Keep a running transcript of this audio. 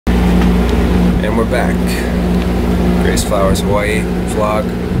And we're back. Grace Flowers, Hawaii vlog,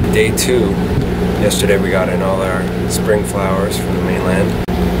 day 2. Yesterday we got in all our spring flowers from the mainland.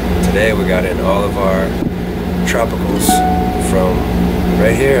 Today we got in all of our tropicals from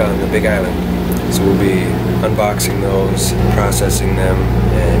right here on the Big Island. So we'll be unboxing those, processing them,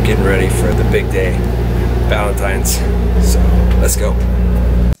 and getting ready for the big day, Valentines. So let's go.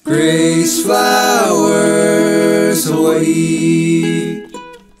 Grace Flowers, Hawaii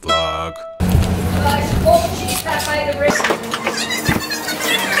vlog.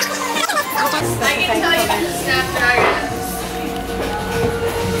 I can tell you to snap dragon.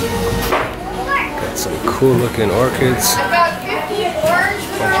 Got some cool looking orchids. About 50 orange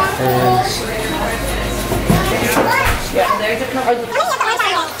Hands.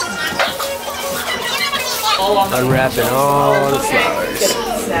 Unwrapping all the flowers.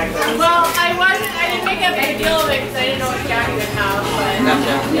 Well, I didn't make a big deal of it because I didn't know what Jackie would have, but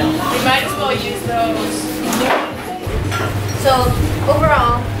we might as well use those. So,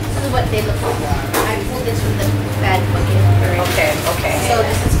 overall, this is what they look like. I pulled this from the bad bucket. Okay. So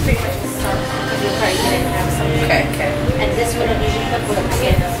this is pretty much the stuff. You'll probably get it and have some. Okay. And this one will usually come with a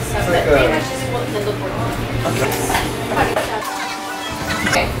bucket of stuff. But pretty much this is what the look like.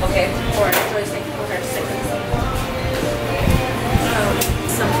 Okay. Or joystick for her seconds.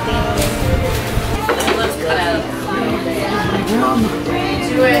 Something. Let's cut out.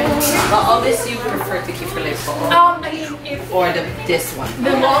 Do it. Well, all this you prefer to keep for later. If Or this one.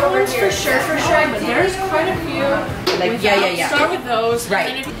 the long ones for sure, but there's quite a few. Like, yeah. Start with those. Right.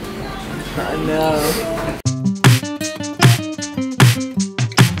 And if I know.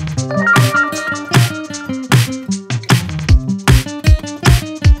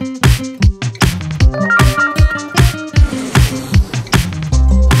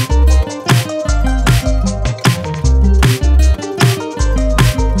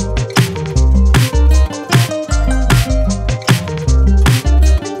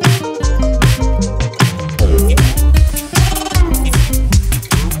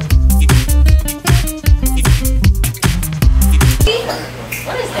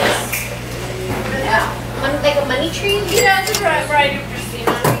 Like a money tree? yeah, it's a variety of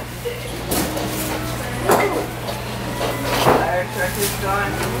Christina. Fire truck is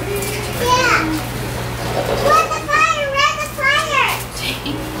gone. Yeah. Where's the fire? Where's the fire? I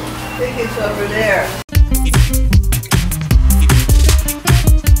think it's over there.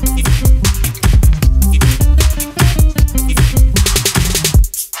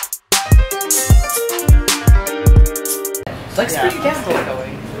 Looks pretty good.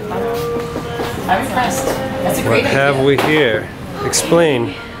 I'm impressed. That's a great What idea. have we here?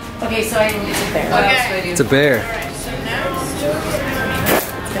 Explain. Okay, so I need to there. What else do I do? It's a bear.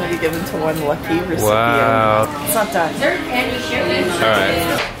 It's going to be given to one lucky recipient. Wow. It's not done. There any sugar? Alright.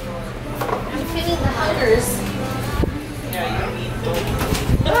 I'm feeling the hungers. Yeah, you need those.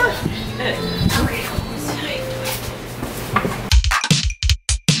 Okay.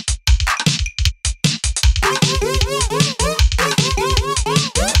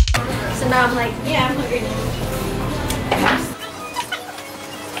 So now I'm like, yeah, I'm hungry now.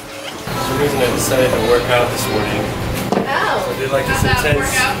 For some reason I decided to work out this morning. Oh. I did like this How'd that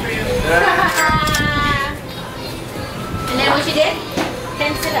intense. work out for you? And then what you did?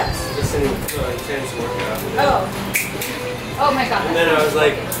 10 sit-ups. This intense workout. Oh. Oh my god. And then I was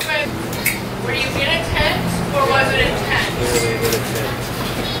like, Wait, were you in a tent or was it intense? literally really intense.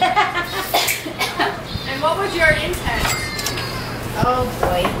 And what was your intent? Oh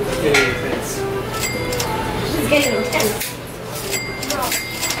boy. Really intense. This is getting intense.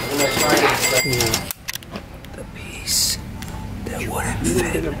 And I tried it. The piece that wouldn't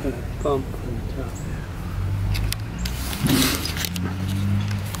fit.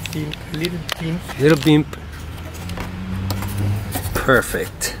 Little bimp.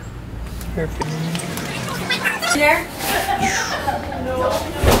 Perfect. There?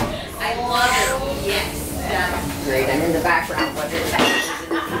 I love it. Yes. Great, I'm in the background. But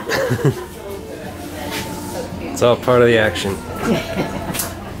It's all part of the action.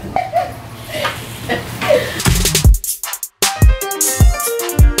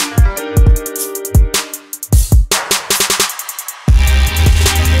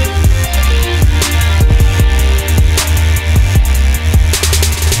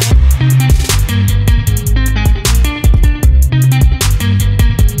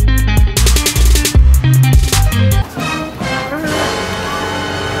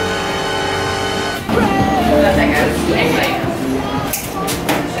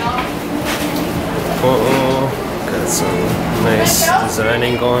 Got some nice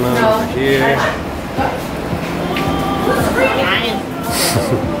designing going on over here.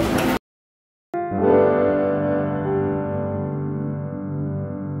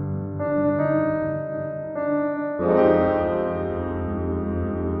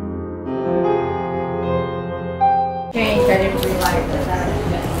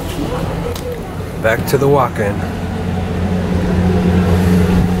 Back to the walk-in.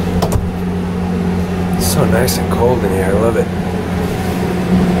 It's so nice and cold in here. I love it.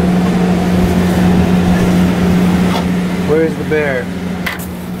 Where's the bear?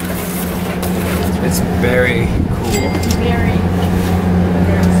 It's very cool.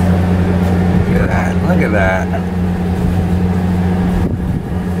 Look at that. Look at that.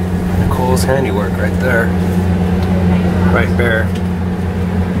 Nicole's handiwork right there. Right, bear.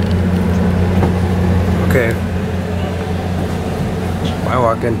 Okay. Bye,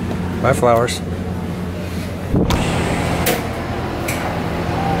 walking. Bye, flowers.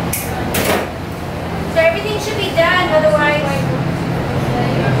 So everything should be done, otherwise.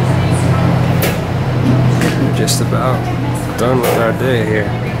 We're just about done with our day here.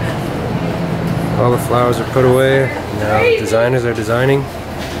 All the flowers are put away. Now designers are designing.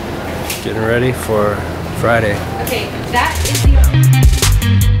 Getting ready for Friday. Okay, that is the.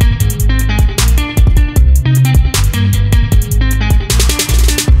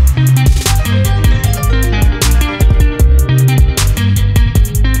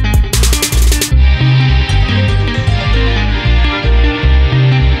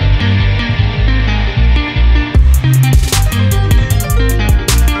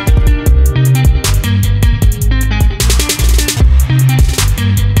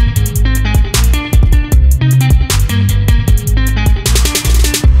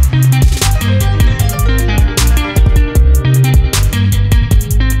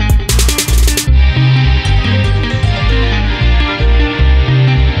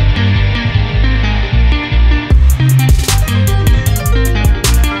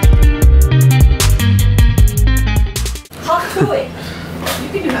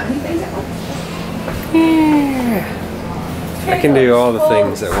 I can do all the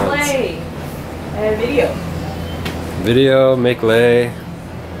things at once. Video. Video, make lay.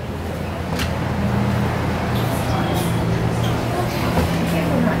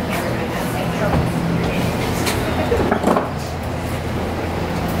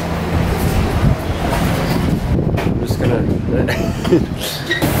 I'm just gonna.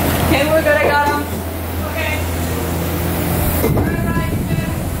 Okay, we're good. I got him.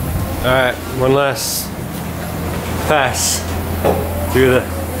 Alright, one last pass through the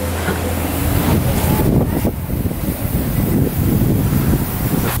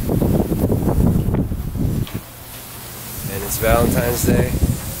and it's Valentine's Day.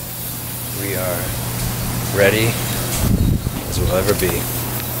 We are ready as we'll ever be.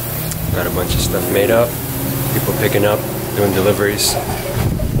 Got a bunch of stuff made up, people picking up, doing deliveries.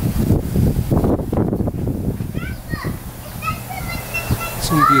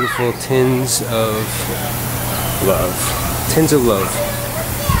 Some beautiful tins of love. Tins of love.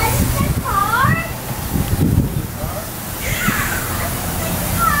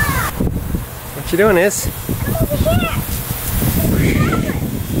 What you doing, Is?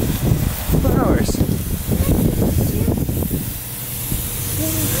 Flowers.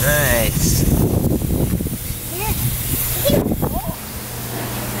 Nice.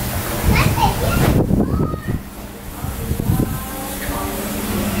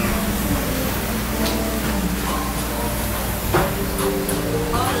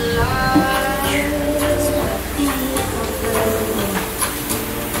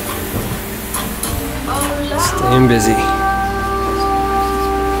 Staying busy.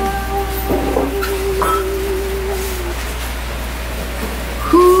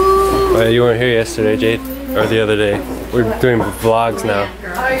 Oh, yeah, you weren't here yesterday, Jade, or the other day. We're doing vlogs now.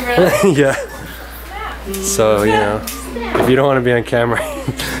 Oh, you really? Yeah. So, you know, if you don't want to be on camera,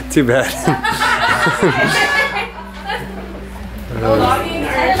 too bad. Vlogging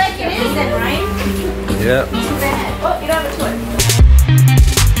or Like it is then, right? Yeah. oh, you don't have a toy.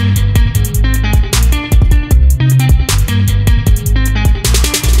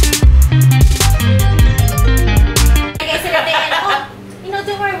 Like I said at the end, oh, you know,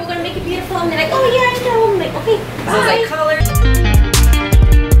 don't worry, we're gonna make it beautiful. And they're like, oh yeah, I know. I'm like, okay. I was like, come